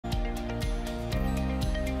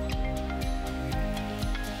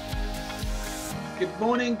Good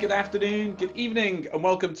morning, good afternoon, good evening, and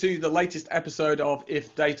welcome to the latest episode of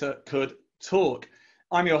If Data Could Talk.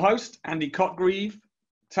 I'm your host, Andy Cotgreave,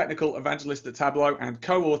 technical evangelist at Tableau and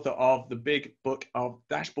co-author of the Big Book of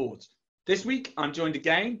Dashboards. This week, I'm joined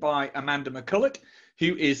again by Amanda Makulec,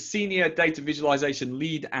 who is Senior Data Visualization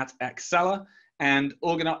Lead at Excella and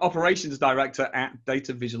Operations Director at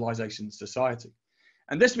Data Visualization Society.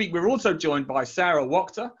 And this week, we're also joined by Sarah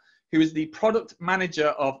Wachter, who is the Product Manager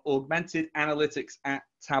of Augmented Analytics at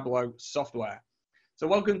Tableau Software. So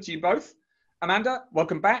welcome to you both. Amanda,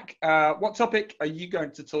 welcome back. What topic are you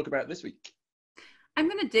going to talk about this week? I'm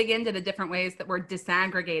going to dig into the different ways that we're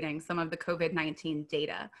disaggregating some of the COVID-19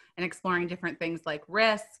 data and exploring different things like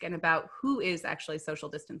risk and about who is actually social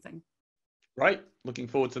distancing. Right, looking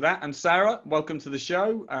forward to that. And Sarah, welcome to the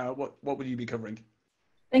show. What will you be covering?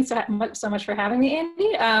 Thanks so much for having me,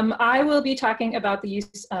 Andy. I will be talking about the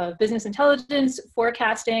use of business intelligence,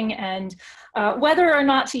 forecasting, and whether or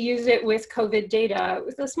not to use it with COVID data.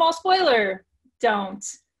 With a small spoiler, don't.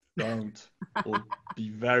 Don't. Or be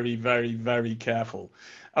very, very, very careful.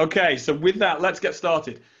 Okay, so with that, let's get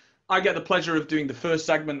started. I get the pleasure of doing the first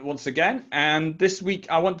segment once again. And this week,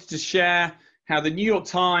 I wanted to share how the New York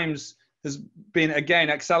Times has been,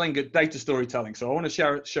 again, excelling at data storytelling. So I want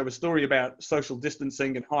to share a story about social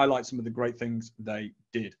distancing and highlight some of the great things they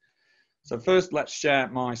did. So first, let's share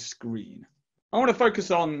my screen. I want to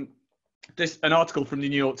focus on an article from the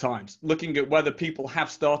New York Times, looking at whether people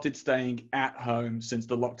have started staying at home since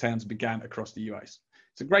the lockdowns began across the US.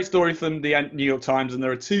 It's a great story from the New York Times, and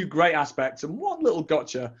there are two great aspects and one little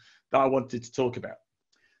gotcha that I wanted to talk about.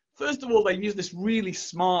 First of all, they use this really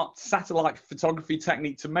smart satellite photography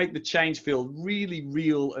technique to make the change feel really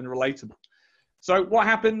real and relatable. So what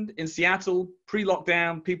happened in Seattle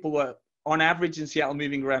pre-lockdown, people were on average in Seattle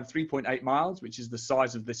moving around 3.8 miles, which is the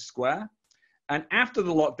size of this square. And after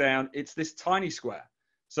the lockdown, it's this tiny square.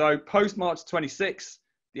 So post-March 26,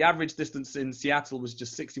 the average distance in Seattle was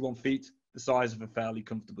just 61 feet, the size of a fairly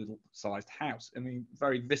comfortable sized house. I mean,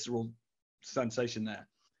 very visceral sensation there.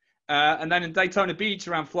 And then in Daytona Beach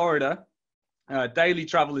around Florida, daily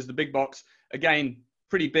travel is the big box. Again,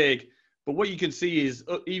 pretty big. But what you can see is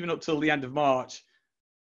even up till the end of March,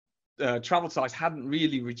 travel size hadn't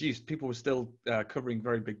really reduced. People were still covering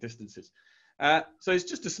very big distances. So it's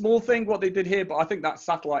just a small thing what they did here, but I think that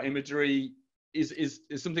satellite imagery is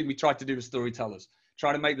something we try to do as storytellers.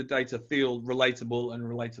 Try to make the data feel relatable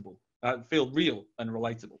and feel real and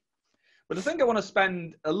relatable. But the thing I want to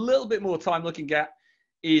spend a little bit more time looking at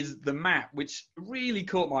is the map, which really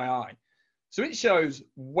caught my eye. So it shows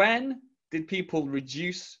when did people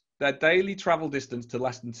reduce their daily travel distance to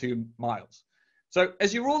less than 2 miles. So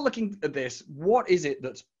as you're all looking at this, what is it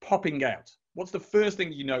that's popping out? What's the first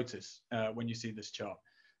thing you notice when you see this chart?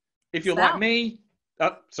 If you're like me,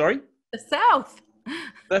 sorry? The South.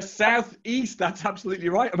 The Southeast, that's absolutely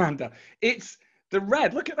right, Amanda. It's the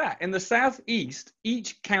red, look at that. In the Southeast,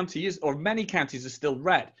 each county is, or many counties are still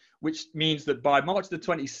red, which means that by March the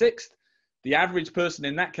 26th, the average person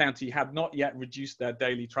in that county had not yet reduced their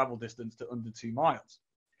daily travel distance to under 2 miles.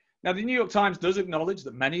 Now, the New York Times does acknowledge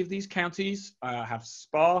that many of these counties have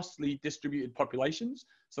sparsely distributed populations,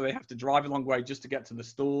 so they have to drive a long way just to get to the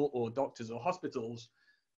store or doctors or hospitals,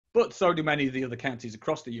 but so do many of the other counties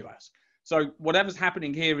across the US. So whatever's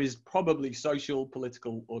happening here is probably social,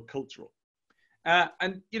 political, or cultural.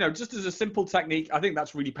 And, you know, just as a simple technique, I think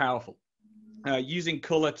that's really powerful. Using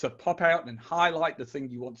color to pop out and highlight the thing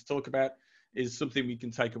you want to talk about is something we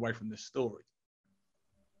can take away from this story.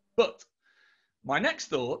 But my next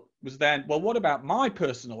thought was then, well, what about my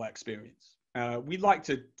personal experience? We'd like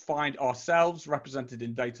to find ourselves represented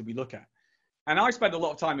in data we look at. And I spent a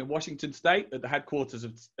lot of time in Washington State at the headquarters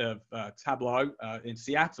of Tableau in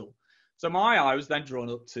Seattle. So my eye was then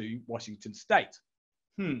drawn up to Washington State.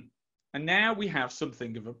 And now we have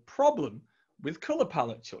something of a problem with color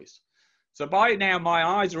palette choice. So by now, my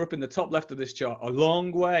eyes are up in the top left of this chart, a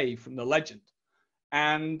long way from the legend.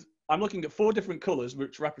 And I'm looking at 4 different colors,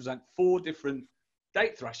 which represent 4 different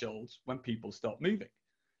date thresholds when people stop moving.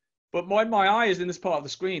 But when my eye is in this part of the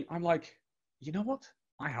screen, I'm like, you know what?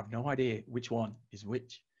 I have no idea which one is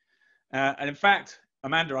which. And in fact,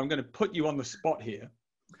 Amanda, I'm going to put you on the spot here.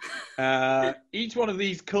 Each one of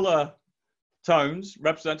these color tones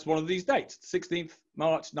represents one of these dates, 16th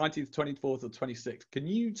March, 19th, 24th, or 26th. Can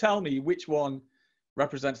you tell me which one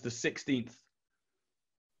represents the 16th?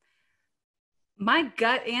 My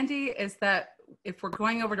gut, Andy, is that if we're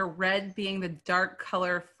going over to red being the dark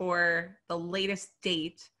color for the latest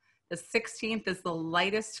date, the 16th is the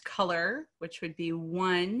lightest color, which would be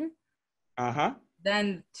 1.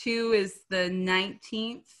 Then 2 is the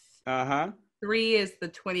 19th. 3 is the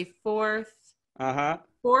 24th. Uh-huh.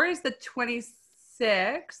 4 is the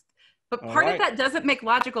 26th. But part of that doesn't make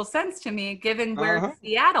logical sense to me, given where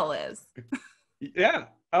Seattle is. Yeah.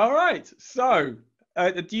 All right. So,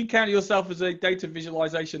 do you count yourself as a data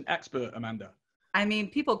visualization expert, Amanda? I mean,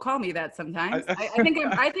 people call me that sometimes. I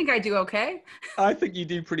think I do okay. I think you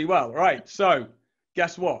do pretty well. Right. So,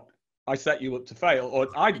 guess what? I set you up to fail, or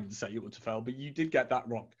I didn't set you up to fail, but you did get that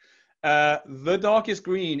wrong. The darkest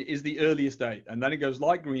green is the earliest date, and then it goes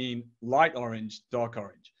light green, light orange, dark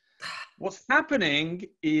orange. What's happening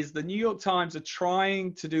is the New York Times are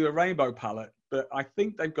trying to do a rainbow palette, but I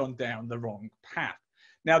think they've gone down the wrong path.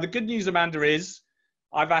 Now, the good news, Amanda, is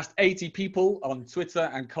I've asked 80 people on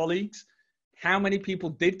Twitter and colleagues, how many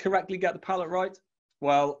people did correctly get the palette right?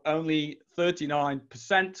 Well, only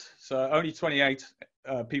 39%, so only 28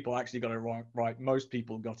 people actually got it right. Most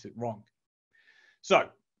people got it wrong. So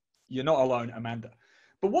you're not alone, Amanda.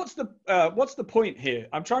 But what's the point here?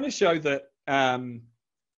 I'm trying to show that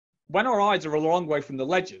when our eyes are a long way from the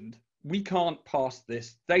legend, we can't pass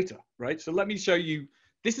this data, right? So let me show you,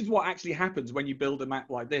 this is what actually happens when you build a map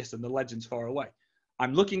like this and the legend's far away.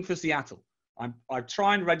 I'm looking for Seattle. I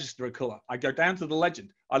try and register a color. I go down to the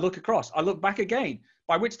legend. I look across. I look back again,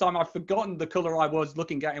 by which time I've forgotten the color I was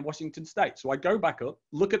looking at in Washington State. So I go back up,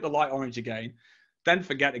 look at the light orange again, then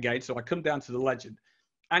forget again. So I come down to the legend.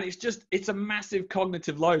 And it's a massive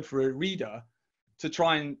cognitive load for a reader to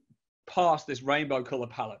try and pass this rainbow color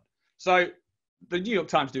palette. So the New York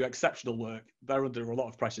Times do exceptional work. They're under a lot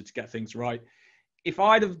of pressure to get things right. If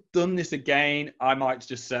I'd have done this again, I might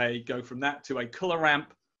just say, go from that to a color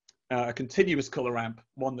ramp, a continuous color ramp,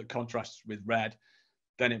 one that contrasts with red.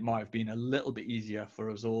 Then it might have been a little bit easier for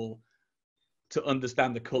us all to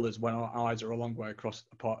understand the colors when our eyes are a long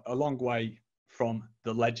way from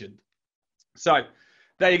the legend. So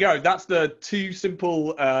there you go. That's the two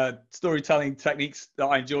simple storytelling techniques that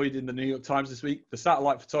I enjoyed in the New York Times this week. The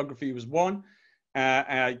satellite photography was one.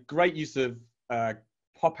 A great use of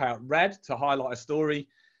pop out red to highlight a story.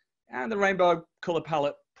 And the rainbow color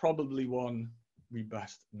palette, probably one we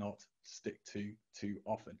best not stick to too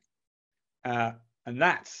often. And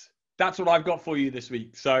that's what I've got for you this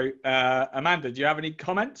week. So Amanda, do you have any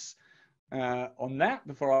comments on that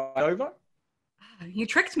before I over? You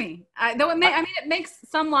tricked me. It makes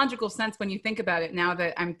some logical sense when you think about it now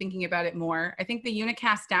that I'm thinking about it more. I think the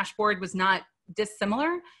Unicast dashboard was not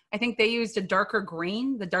dissimilar. I think they used a darker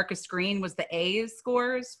green. The darkest green was the A's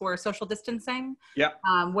scores for social distancing. Yeah.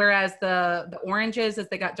 Whereas the oranges, as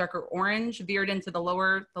they got darker orange, veered into the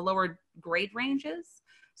lower grade ranges.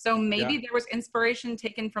 So maybe there was inspiration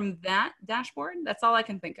taken from that dashboard. That's all I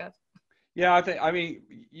can think of. Yeah,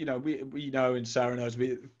 we know, and Sarah knows,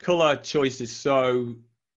 color choice is so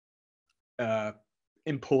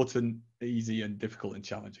important, easy, and difficult and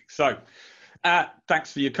challenging. So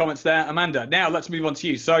thanks for your comments there, Amanda. Now let's move on to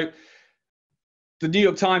you. So the New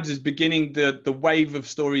York Times is beginning the wave of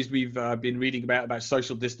stories we've been reading about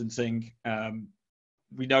social distancing.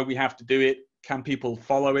 We know we have to do it. Can people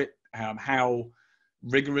follow it? How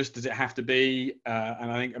rigorous does it have to be?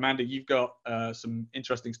 And I think, Amanda, you've got some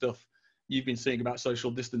interesting stuff you've been seeing about social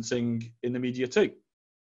distancing in the media too.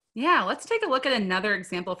 Yeah, let's take a look at another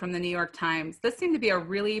example from the New York Times. This seemed to be a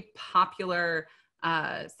really popular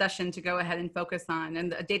session to go ahead and focus on,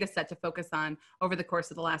 and a data set to focus on over the course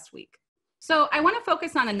of the last week. So I want to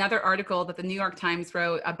focus on another article that the New York Times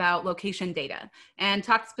wrote about location data and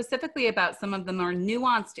talk specifically about some of the more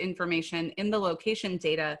nuanced information in the location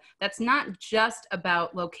data that's not just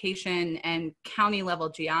about location and county level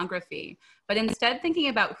geography, but instead thinking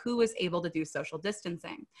about who was able to do social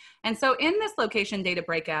distancing. And so in this location data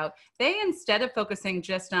breakout, they, instead of focusing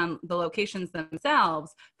just on the locations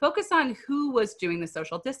themselves, focus on who was doing the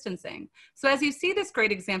social distancing. So as you see this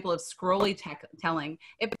great example of scrolly telling,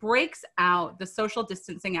 it breaks out the social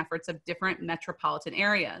distancing efforts of different metropolitan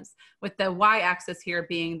areas, with the y-axis here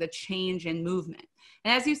being the change in movement.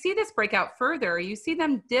 And as you see this breakout further, you see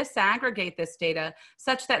them disaggregate this data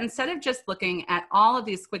such that instead of just looking at all of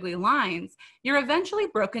these squiggly lines, you're eventually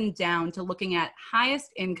broken down to looking at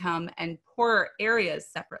highest income and poorer areas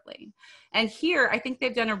separately. And here, I think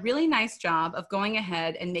they've done a really nice job of going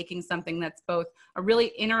ahead and making something that's both a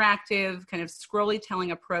really interactive, kind of scrolly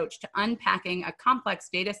telling approach to unpacking a complex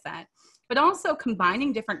data set, but also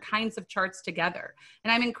combining different kinds of charts together.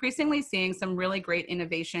 And I'm increasingly seeing some really great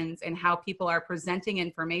innovations in how people are presenting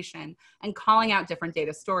information and calling out different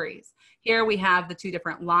data stories. Here we have the two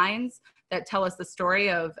different lines that tell us the story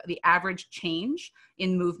of the average change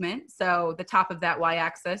in movement. So the top of that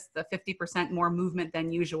y-axis, the 50% more movement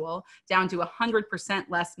than usual, down to 100%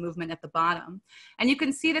 less movement at the bottom. And you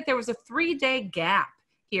can see that there was a 3-day gap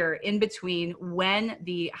here in between when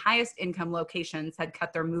the highest income locations had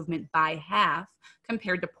cut their movement by half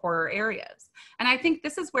compared to poorer areas. And I think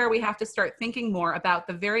this is where we have to start thinking more about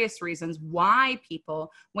the various reasons why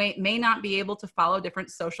people may not be able to follow different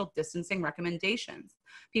social distancing recommendations.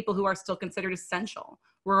 People who are still considered essential,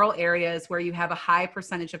 rural areas where you have a high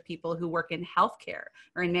percentage of people who work in healthcare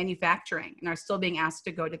or in manufacturing and are still being asked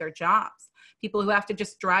to go to their jobs. People who have to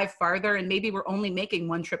just drive farther and maybe we're only making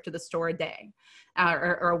one trip to the store a day,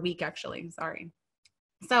 or a week actually, sorry.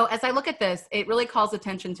 So as I look at this, it really calls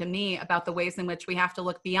attention to me about the ways in which we have to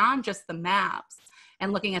look beyond just the maps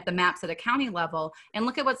and looking at the maps at a county level and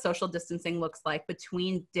look at what social distancing looks like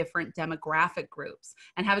between different demographic groups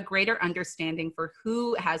and have a greater understanding for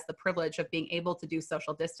who has the privilege of being able to do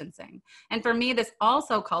social distancing. And for me, this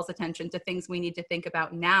also calls attention to things we need to think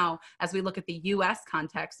about now as we look at the US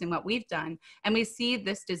context and what we've done. And we see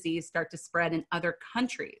this disease start to spread in other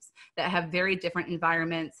countries that have very different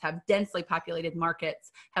environments, have densely populated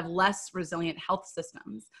markets, have less resilient health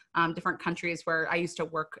systems. Different countries where I used to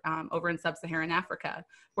work over in sub-Saharan Africa,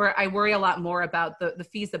 where I worry a lot more about the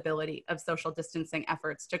feasibility of social distancing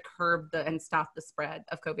efforts to curb and stop the spread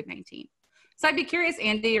of COVID-19. So I'd be curious,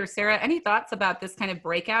 Andy or Sarah, any thoughts about this kind of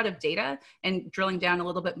breakout of data and drilling down a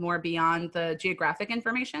little bit more beyond the geographic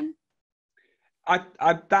information?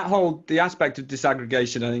 The aspect of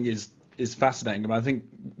disaggregation, I think is fascinating. I think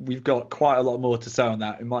we've got quite a lot more to say on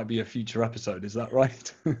that. It might be a future episode. Is that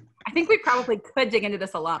right? I think we probably could dig into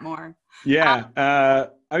this a lot more. Yeah. I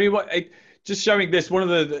mean, just showing this, I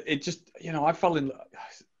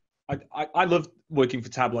love working for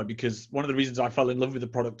Tableau because one of the reasons I fell in love with the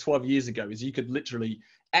product 12 years ago is you could literally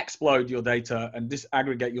explode your data and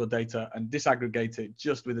disaggregate your data and disaggregate it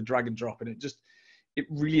just with a drag and drop. And it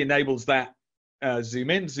really enables that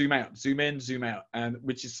zoom in, zoom out, zoom in, zoom out, and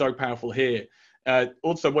which is so powerful here.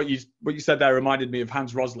 Also, what you said there reminded me of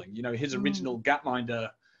Hans Rosling. You know, his original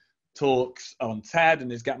Gapminder talks on TED and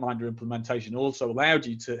his Gapminder implementation also allowed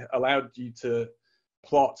you to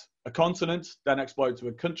plot a continent, then explode to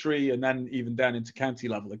a country, and then even down into county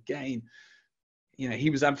level. Again, you know, he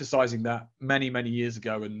was emphasizing that many, many years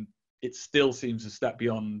ago, and it still seems a step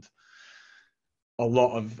beyond a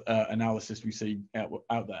lot of analysis we see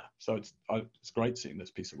out there. So it's great seeing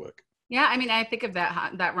this piece of work. Yeah, I mean, I think of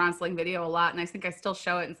that Ronsling video a lot, and I think I still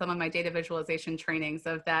show it in some of my data visualization trainings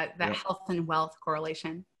of that health and wealth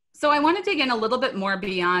correlation. So I want to dig in a little bit more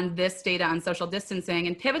beyond this data on social distancing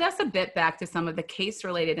and pivot us a bit back to some of the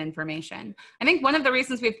case-related information. I think one of the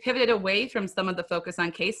reasons we've pivoted away from some of the focus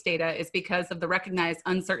on case data is because of the recognized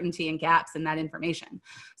uncertainty and gaps in that information.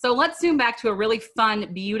 So let's zoom back to a really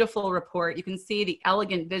fun, beautiful report. You can see the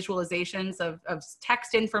elegant visualizations of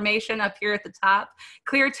text information up here at the top,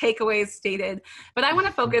 clear takeaways stated. But I want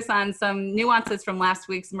to focus on some nuances from last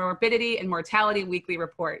week's Morbidity and Mortality Weekly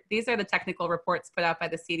Report. These are the technical reports put out by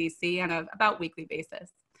the CDC on a about weekly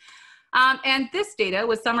basis. And this data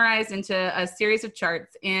was summarized into a series of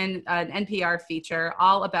charts in an NPR feature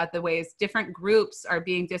all about the ways different groups are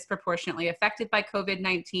being disproportionately affected by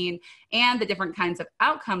COVID-19 and the different kinds of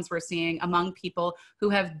outcomes we're seeing among people who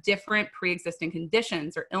have different pre-existing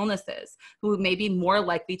conditions or illnesses, who may be more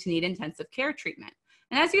likely to need intensive care treatment.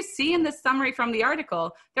 And as you see in this summary from the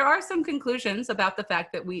article, there are some conclusions about the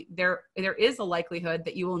fact that there is a likelihood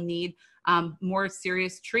that you will need more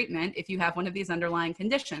serious treatment if you have one of these underlying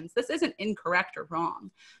conditions. This isn't incorrect or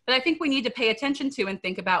wrong, but I think we need to pay attention to and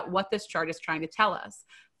think about what this chart is trying to tell us.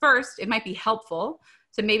 First, it might be helpful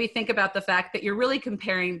to maybe think about the fact that you're really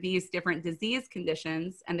comparing these different disease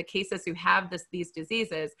conditions and the cases who have these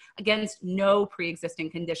diseases against no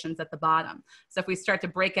pre-existing conditions at the bottom. So if we start to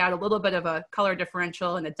break out a little bit of a color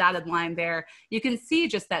differential and a dotted line there, you can see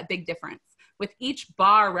just that big difference, with each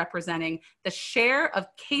bar representing the share of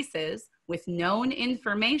cases with known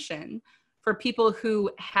information for people who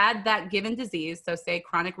had that given disease, so say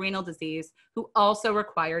chronic renal disease, who also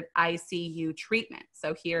required ICU treatment.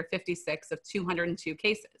 So here, 56 of 202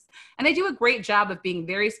 cases. And they do a great job of being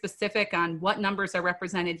very specific on what numbers are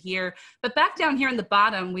represented here. But back down here in the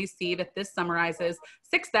bottom, we see that this summarizes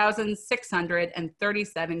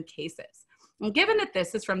 6,637 cases. And given that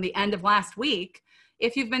this is from the end of last week,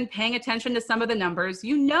 if you've been paying attention to some of the numbers,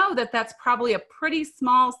 you know that that's probably a pretty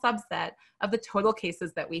small subset of the total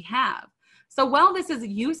cases that we have. So while this is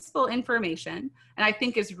useful information, and I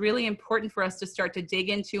think is really important for us to start to dig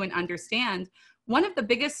into and understand, one of the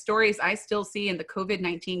biggest stories I still see in the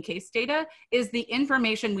COVID-19 case data is the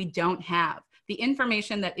information we don't have, the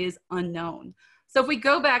information that is unknown. So if we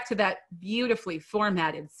go back to that beautifully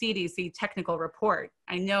formatted CDC technical report,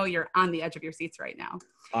 I know you're on the edge of your seats right now.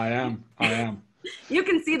 I am. You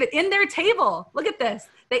can see that in their table, look at this.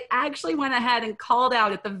 They actually went ahead and called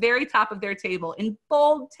out at the very top of their table in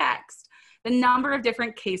bold text the number of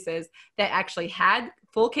different cases that actually had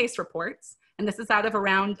full case reports. And this is out of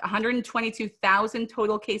around 122,000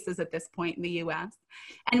 total cases at this point in the US.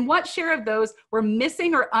 And what share of those were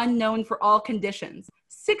missing or unknown for all conditions?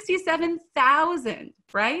 67,000,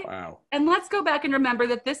 right? Wow. And let's go back and remember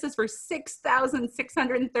that this is for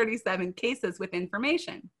 6,637 cases with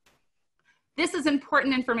information. This is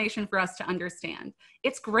important information for us to understand.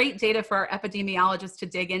 It's great data for our epidemiologists to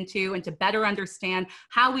dig into and to better understand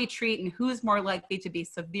how we treat and who's more likely to be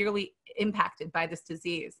severely impacted by this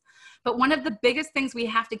disease. But one of the biggest things we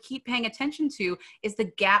have to keep paying attention to is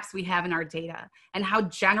the gaps we have in our data and how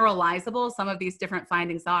generalizable some of these different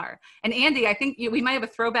findings are. And Andy, I think we might have a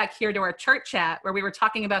throwback here to our chart chat where we were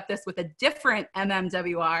talking about this with a different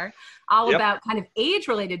MMWR, all about kind of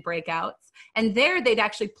age-related breakouts. And there they'd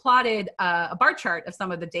actually plotted a bar chart of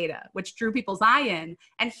some of the data, which drew people's eye in.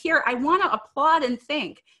 And here I want to applaud and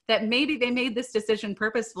think that maybe they made this decision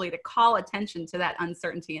purposefully to call attention to that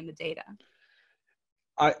uncertainty in the data.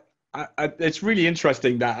 It's really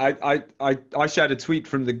interesting that I shared a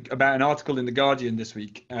tweet about an article in The Guardian this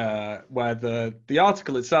week where the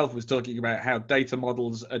article itself was talking about how data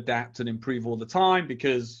models adapt and improve all the time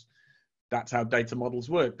because that's how data models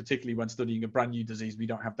work, particularly when studying a brand new disease we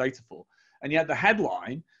don't have data for. And yet the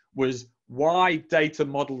headline was why data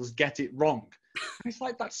models get it wrong. And it's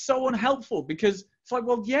like, that's so unhelpful because it's like,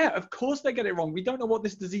 well, yeah, of course they get it wrong. We don't know what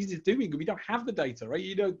this disease is doing. We don't have the data, right?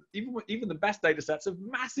 You know, even the best data sets are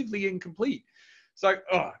massively incomplete. So,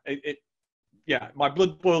 yeah, my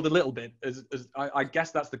blood boiled a little bit. I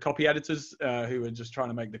guess that's the copy editors who are just trying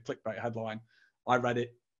to make the clickbait headline. I read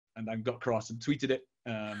it and then got cross and tweeted it.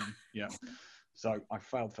 Yeah, so I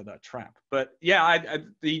failed for that trap. But yeah,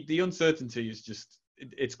 the uncertainty is just,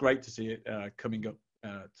 it's great to see it coming up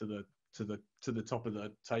to the top of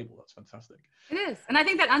the table. That's fantastic. It is. And I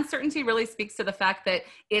think that uncertainty really speaks to the fact that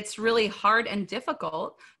it's really hard and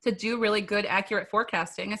difficult to do really good, accurate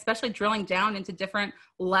forecasting, especially drilling down into different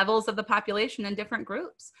levels of the population and different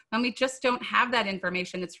groups. When we just don't have that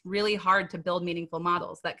information, it's really hard to build meaningful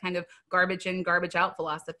models, that kind of garbage in, garbage out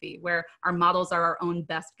philosophy, where our models are our own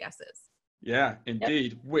best guesses. Yeah,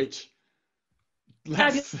 indeed. Yep. Which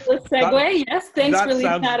fabulous segue. Yes, thanks for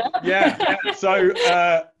leading that up. Yeah. So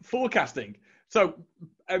forecasting. So,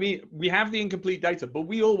 I mean, we have the incomplete data, but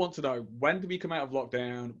we all want to know, when do we come out of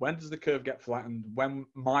lockdown? When does the curve get flattened? When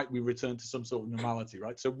might we return to some sort of normality,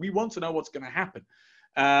 right? So we want to know what's going to happen.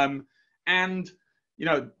 And, you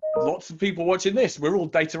know, lots of people watching this, we're all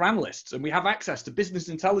data analysts and we have access to business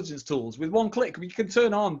intelligence tools. With one click, we can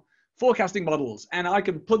turn on forecasting models and I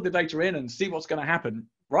can plug the data in and see what's going to happen,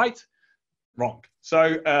 right? Wrong.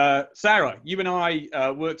 So, Sarah, you and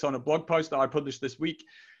I worked on a blog post that I published this week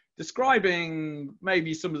describing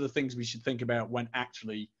maybe some of the things we should think about when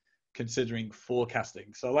actually considering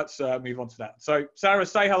forecasting. So let's move on to that. So, Sarah,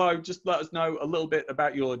 say hello. Just let us know a little bit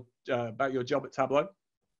about your job at Tableau.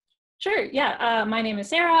 Sure. Yeah. My name is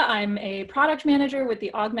Sarah. I'm a product manager with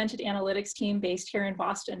the augmented analytics team based here in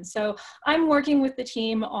Boston. So I'm working with the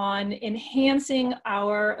team on enhancing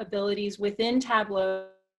our abilities within Tableau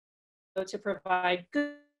to provide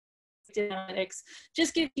good analytics,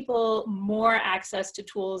 just give people more access to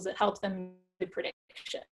tools that help them with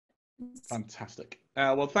prediction. Fantastic.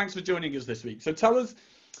 Well, thanks for joining us this week. So tell us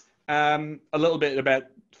a little bit about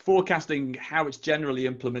forecasting, how it's generally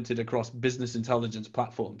implemented across business intelligence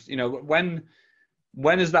platforms. You know,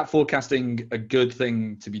 when is that forecasting a good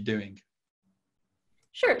thing to be doing?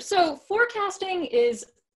 Sure. So forecasting is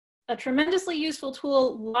a tremendously useful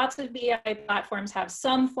tool. Lots of BI platforms have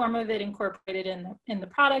some form of it incorporated in the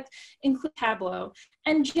product, including Tableau.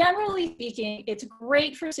 And generally speaking, it's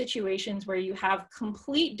great for situations where you have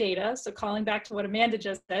complete data. So calling back to what Amanda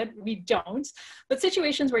just said, we don't. But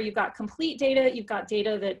situations where you've got complete data, you've got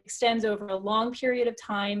data that extends over a long period of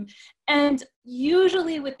time, and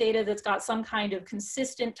usually with data that's got some kind of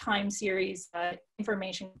consistent time series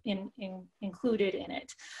information included in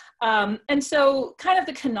it. And so kind of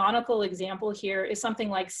the canonical example here is something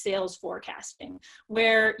like sales forecasting,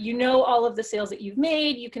 where you know all of the sales that you've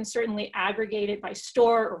made. You can certainly aggregate it by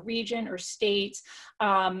store or region or state.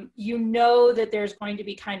 You know that there's going to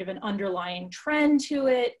be kind of an underlying trend to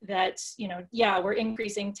it that, you know, yeah, we're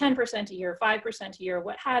increasing 10% a year, 5% a year,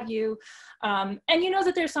 what have you. And you know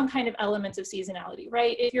that there's some kind of elements of seasonality,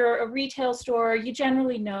 right? If you're a retail store, you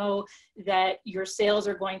generally know that your sales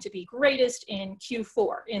are going to be greatest in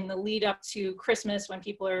Q4, in the lead up to Christmas, when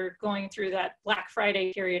people are going through that Black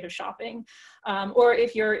Friday period of shopping. Or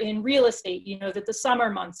if you're in real estate, you know that the summer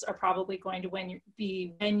months are probably going to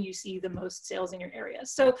be when you see the most sales in your area.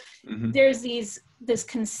 So there's this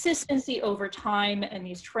consistency over time and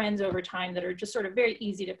these trends over time that are just sort of very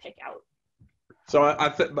easy to pick out. So I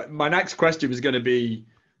think my next question was going to be,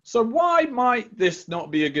 so why might this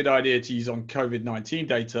not be a good idea to use on COVID-19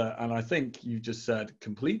 data? And I think you just said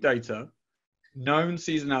complete data, known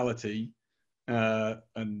seasonality,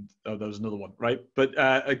 and there was another one, right? But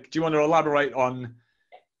do you want to elaborate on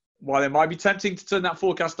why it might be tempting to turn that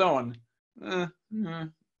forecast on?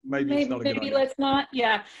 Maybe it's not a good idea. Maybe let's not.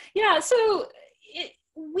 Yeah. So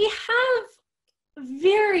we have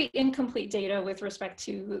very incomplete data with respect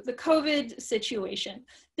to the COVID situation.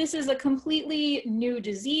 This is a completely new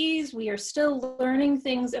disease. We are still learning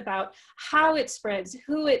things about how it spreads,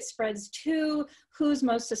 who it spreads to, who's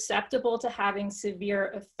most susceptible to having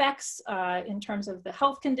severe effects in terms of the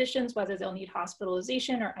health conditions, whether they'll need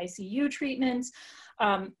hospitalization or ICU treatments.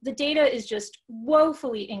 The data is just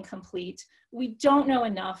woefully incomplete. We don't know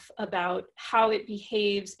enough about how it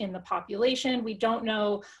behaves in the population. We don't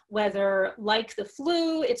know whether, like the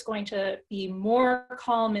flu, it's going to be more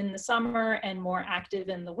calm in the summer and more active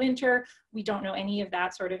in the winter. We don't know any of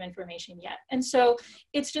that sort of information yet. And so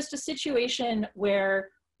it's just a situation where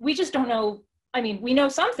we just don't know. I mean, we know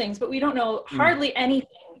some things, but we don't know hardly anything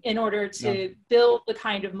in order to build the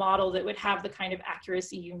kind of model that would have the kind of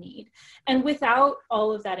accuracy you need. And without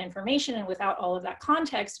all of that information and without all of that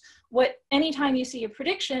context, anytime you see a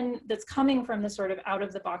prediction that's coming from the sort of out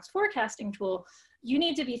of the box forecasting tool, you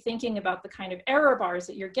need to be thinking about the kind of error bars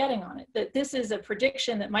that you're getting on it, that this is a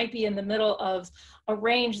prediction that might be in the middle of a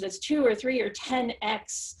range that's 2 or 3 or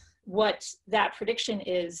 10x what that prediction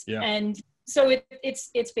is. Yeah. And so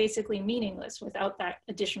it's basically meaningless without that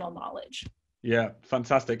additional knowledge. Yeah,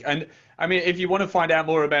 fantastic. And I mean, if you want to find out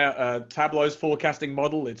more about Tableau's forecasting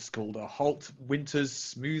model, it's called a Holt-Winters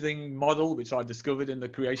smoothing model, which I discovered in the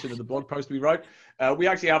creation of the blog post we wrote. We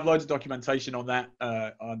actually have loads of documentation on that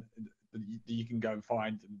that you can go and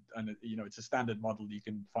find. And you know, it's a standard model. You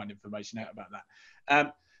can find information out about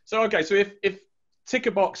that. So if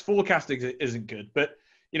ticker box forecasting isn't good, but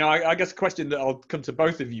you know, I guess a question that I'll come to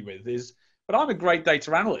both of you with is, but I'm a great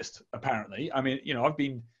data analyst, apparently. I mean, you know, I've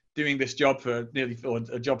been doing this job or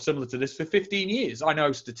a job similar to this for 15 years. I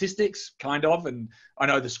know statistics, kind of, and I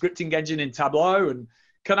know the scripting engine in Tableau. And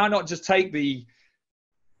can I not just take the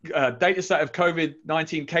data set of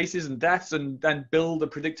COVID-19 cases and deaths and then build a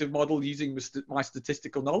predictive model using my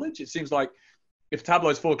statistical knowledge? It seems like if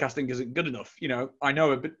Tableau's forecasting isn't good enough, you know, I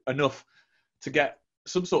know enough to get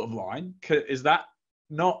some sort of line. Is that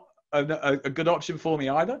not a good option for me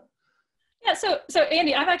either? Yeah, so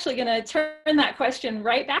Andy, I'm actually going to turn that question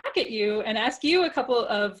right back at you and ask you a couple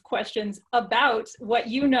of questions about what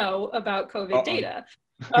you know about COVID data.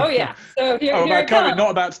 Oh yeah, so here about it comes. COVID, not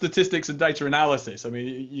about statistics and data analysis. I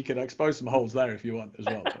mean, you can expose some holes there if you want as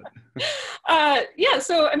well. Yeah,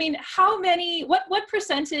 so I mean, what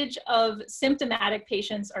percentage of symptomatic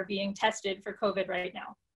patients are being tested for COVID right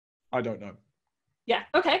now? I don't know. Yeah,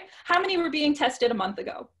 okay. How many were being tested a month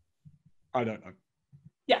ago? I don't know.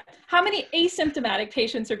 Yeah. How many asymptomatic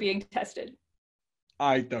patients are being tested?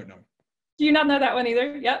 I don't know. Do you not know that one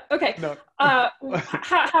either? Yeah. Okay. No.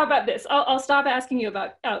 How about this? I'll stop asking you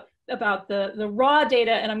about the raw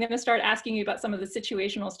data, and I'm going to start asking you about some of the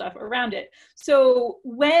situational stuff around it. So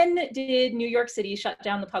when did New York City shut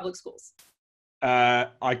down the public schools?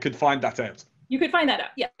 I could find that out. You could find that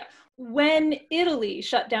out. Yeah. When Italy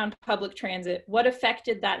shut down public transit, what effect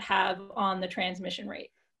did that have on the transmission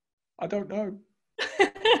rate? I don't know.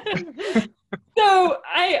 So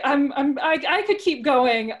I could keep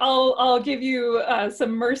going. I'll give you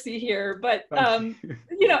some mercy here, but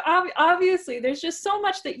you know, obviously there's just so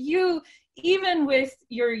much that you, even with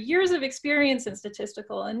your years of experience in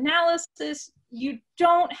statistical analysis, you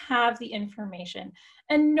don't have the information,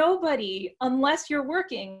 and nobody, unless you're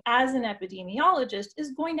working as an epidemiologist,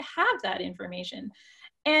 is going to have that information.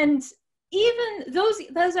 And even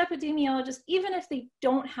those epidemiologists, even if they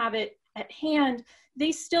don't have it at hand,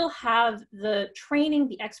 they still have the training,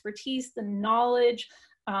 the expertise, the knowledge,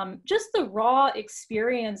 just the raw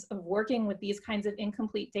experience of working with these kinds of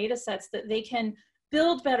incomplete data sets, that they can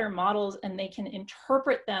build better models and they can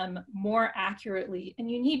interpret them more accurately. And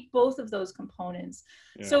you need both of those components.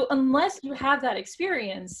 Yeah. So unless you have that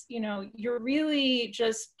experience, you know, you're really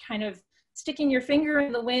just kind of sticking your finger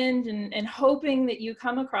in the wind and hoping that you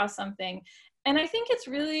come across something. And I think it's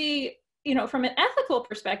really from an ethical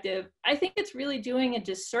perspective, I think it's really doing a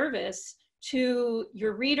disservice to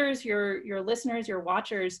your readers, your listeners, your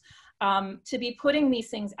watchers, to be putting these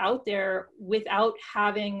things out there without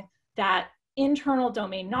having that internal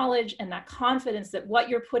domain knowledge and that confidence that what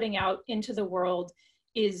you're putting out into the world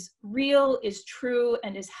is real, is true,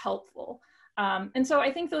 and is helpful. And so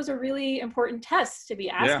I think those are really important tests to be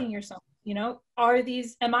asking yourself,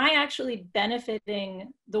 am I actually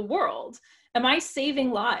benefiting the world? Am I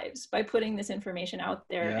saving lives by putting this information out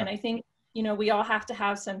there? And I think, we all have to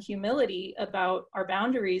have some humility about our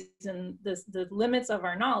boundaries and the limits of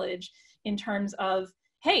our knowledge in terms of,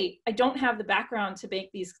 hey, I don't have the background to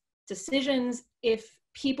make these decisions. If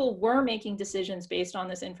people were making decisions based on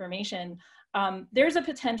this information, there's a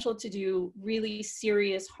potential to do really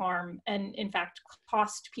serious harm and, in fact,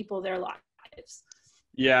 cost people their lives.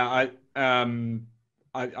 Yeah, I'm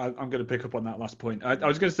going to pick up on that last point. I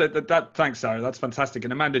was going to say that. Thanks, Sarah. That's fantastic.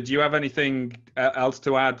 And Amanda, do you have anything else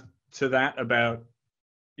to add to that about?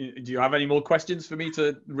 Do you have any more questions for me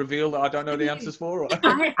to reveal that I don't know the answers for?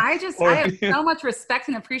 I have so much respect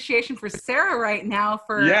and appreciation for Sarah right now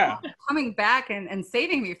for coming back and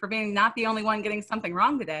saving me, for being not the only one getting something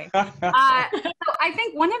wrong today. So I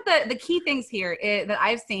think one of the key things here that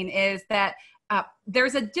I've seen is that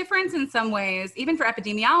there's a difference in some ways, even for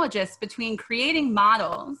epidemiologists, between creating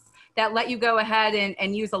models that let you go ahead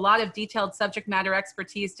and use a lot of detailed subject matter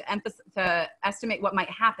expertise to estimate what might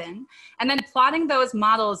happen, and then plotting those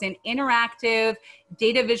models in interactive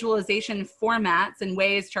data visualization formats in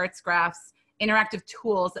ways, charts, graphs, interactive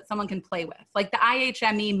tools that someone can play with. Like the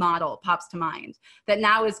IHME model pops to mind, that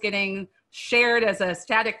now is getting shared as a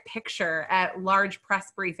static picture at large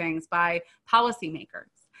press briefings by policymakers.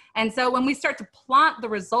 And so when we start to plot the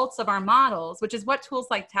results of our models, which is what tools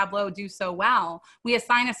like Tableau do so well, we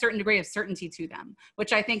assign a certain degree of certainty to them,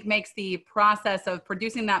 which I think makes the process of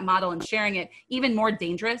producing that model and sharing it even more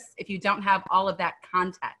dangerous if you don't have all of that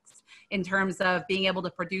context in terms of being able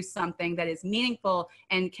to produce something that is meaningful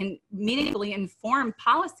and can meaningfully inform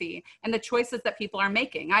policy and the choices that people are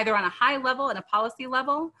making, either on a high level and a policy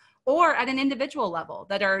level, or at an individual level,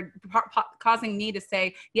 that are causing me to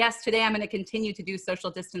say, yes, today I'm going to continue to do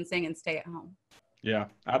social distancing and stay at home. Yeah,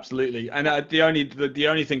 absolutely. And the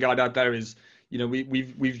only thing I'd add there is,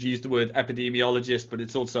 we've used the word epidemiologist, but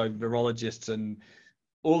it's also virologists and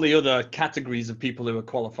all the other categories of people who are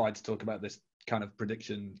qualified to talk about this kind of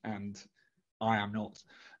prediction, and I am not.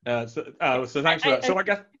 So thanks for that. So I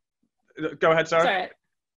guess, go ahead, Sarah. Sorry.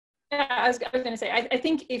 Yeah, I was going to say, I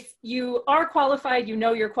think if you are qualified,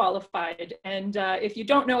 you're qualified. And if you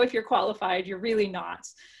don't know if you're qualified, you're really not.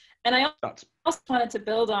 And I also wanted to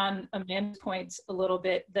build on Amanda's points a little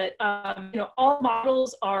bit, that, all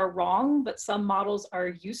models are wrong, but some models are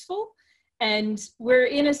useful. And we're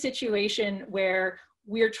in a situation where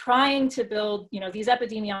we're trying to build, these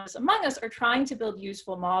epidemiologists among us are trying to build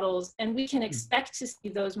useful models, and we can expect to see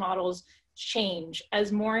those models change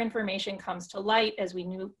as more information comes to light, as we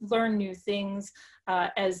learn new things,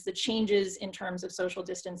 as the changes in terms of social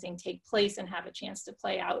distancing take place and have a chance to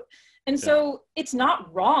play out. And so it's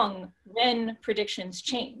not wrong when predictions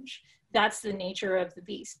change. That's the nature of the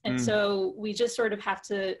beast. And so we just sort of have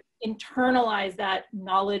to internalize that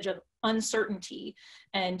knowledge of uncertainty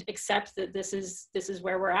and accept that this is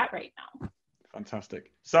where we're at right now.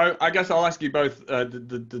 Fantastic. So I guess I'll ask you both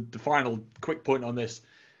the final quick point on this.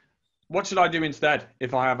 What should I do instead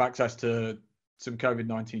if I have access to some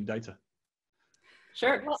COVID-19 data?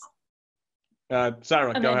 Sure.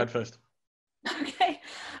 Sarah, go ahead first. Okay.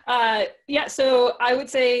 So I would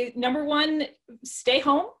say, number one, stay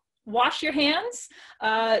home, wash your hands,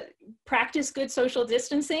 practice good social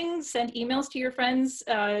distancing, send emails to your friends,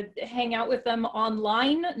 hang out with them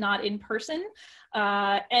online, not in person.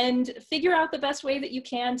 And figure out the best way that you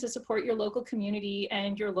can to support your local community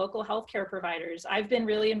and your local healthcare providers. I've been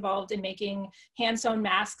really involved in making hand-sewn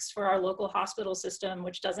masks for our local hospital system,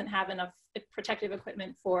 which doesn't have enough protective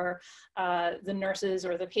equipment for the nurses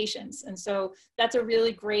or the patients. And so that's a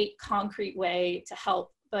really great concrete way to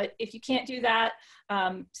help. But if you can't do that,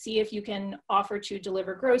 see if you can offer to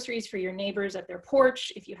deliver groceries for your neighbors at their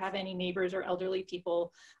porch, if you have any neighbors or elderly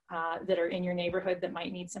people that are in your neighborhood that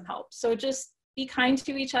might need some help. So just be kind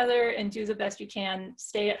to each other and do the best you can.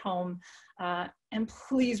 Stay at home, and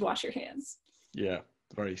please wash your hands. Yeah,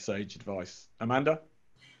 very sage advice. Amanda?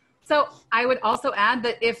 So I would also add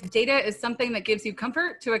that if data is something that gives you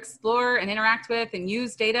comfort to explore and interact with and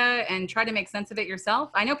use data and try to make sense of it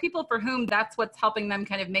yourself, I know people for whom that's what's helping them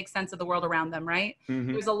kind of make sense of the world around them, right?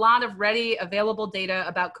 Mm-hmm. There's a lot of ready, available data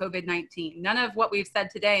about COVID-19. None of what we've said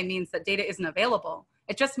today means that data isn't available.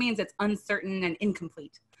 It just means it's uncertain and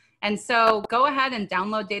incomplete. And so go ahead and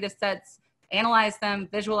download data sets, analyze them,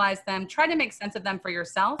 visualize them, try to make sense of them for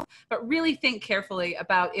yourself, but really think carefully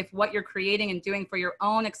about if what you're creating and doing for your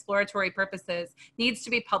own exploratory purposes needs to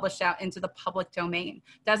be published out into the public domain.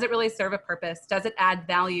 Does it really serve a purpose? Does it add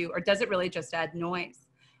value, or does it really just add noise?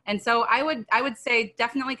 And so I would say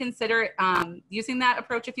definitely consider using that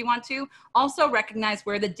approach if you want to. Also recognize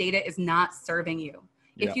where the data is not serving you.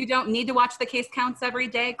 If you don't need to watch the case counts every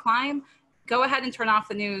day climb, go ahead and turn off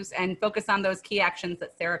the news and focus on those key actions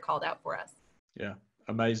that Sarah called out for us. Yeah,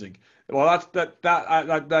 amazing. Well,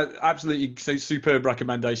 that absolutely superb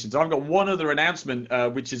recommendations. I've got one other announcement,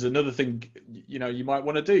 which is another thing you might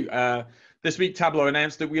want to do. This week, Tableau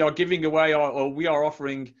announced that we are giving away, or we are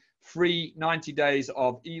offering free 90 days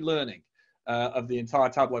of e-learning of the entire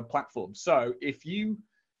Tableau platform. So if you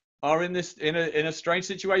are in a strange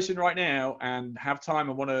situation right now and have time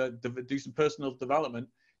and want to do some personal development,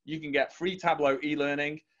 you can get free Tableau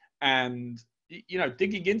e-learning. And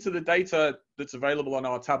digging into the data that's available on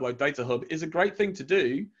our Tableau Data Hub is a great thing to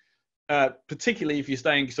do, particularly if you're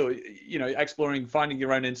staying exploring, finding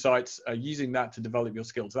your own insights, using that to develop your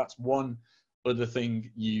skills. That's one other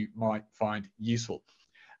thing you might find useful.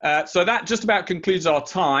 So that just about concludes our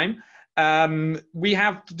time. We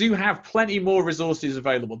do have plenty more resources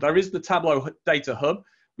available. There is the Tableau Data Hub.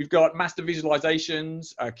 We've got master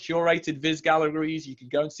visualizations, curated viz galleries. You can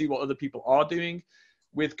go and see what other people are doing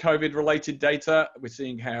with COVID-related data. We're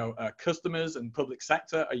seeing how customers and public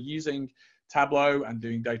sector are using Tableau and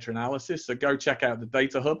doing data analysis. So go check out the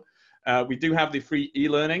Data Hub. We do have the free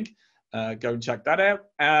e-learning. Go and check that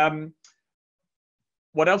out.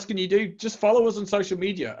 What else can you do? Just follow us on social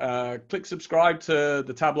media. Click subscribe to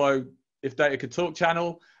the Tableau If Data Could Talk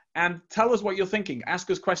channel, and tell us what you're thinking.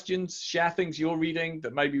 Ask us questions, share things you're reading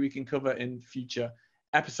that maybe we can cover in future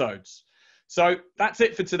episodes. So that's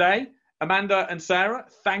it for today. Amanda and Sarah,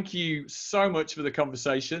 thank you so much for the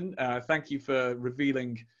conversation. Thank you for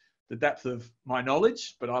revealing the depth of my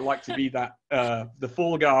knowledge, but I like to be that the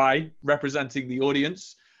fall guy representing the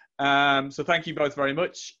audience. So thank you both very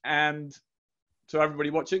much. And to everybody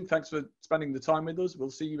watching, thanks for spending the time with us. We'll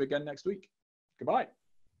see you again next week. Goodbye.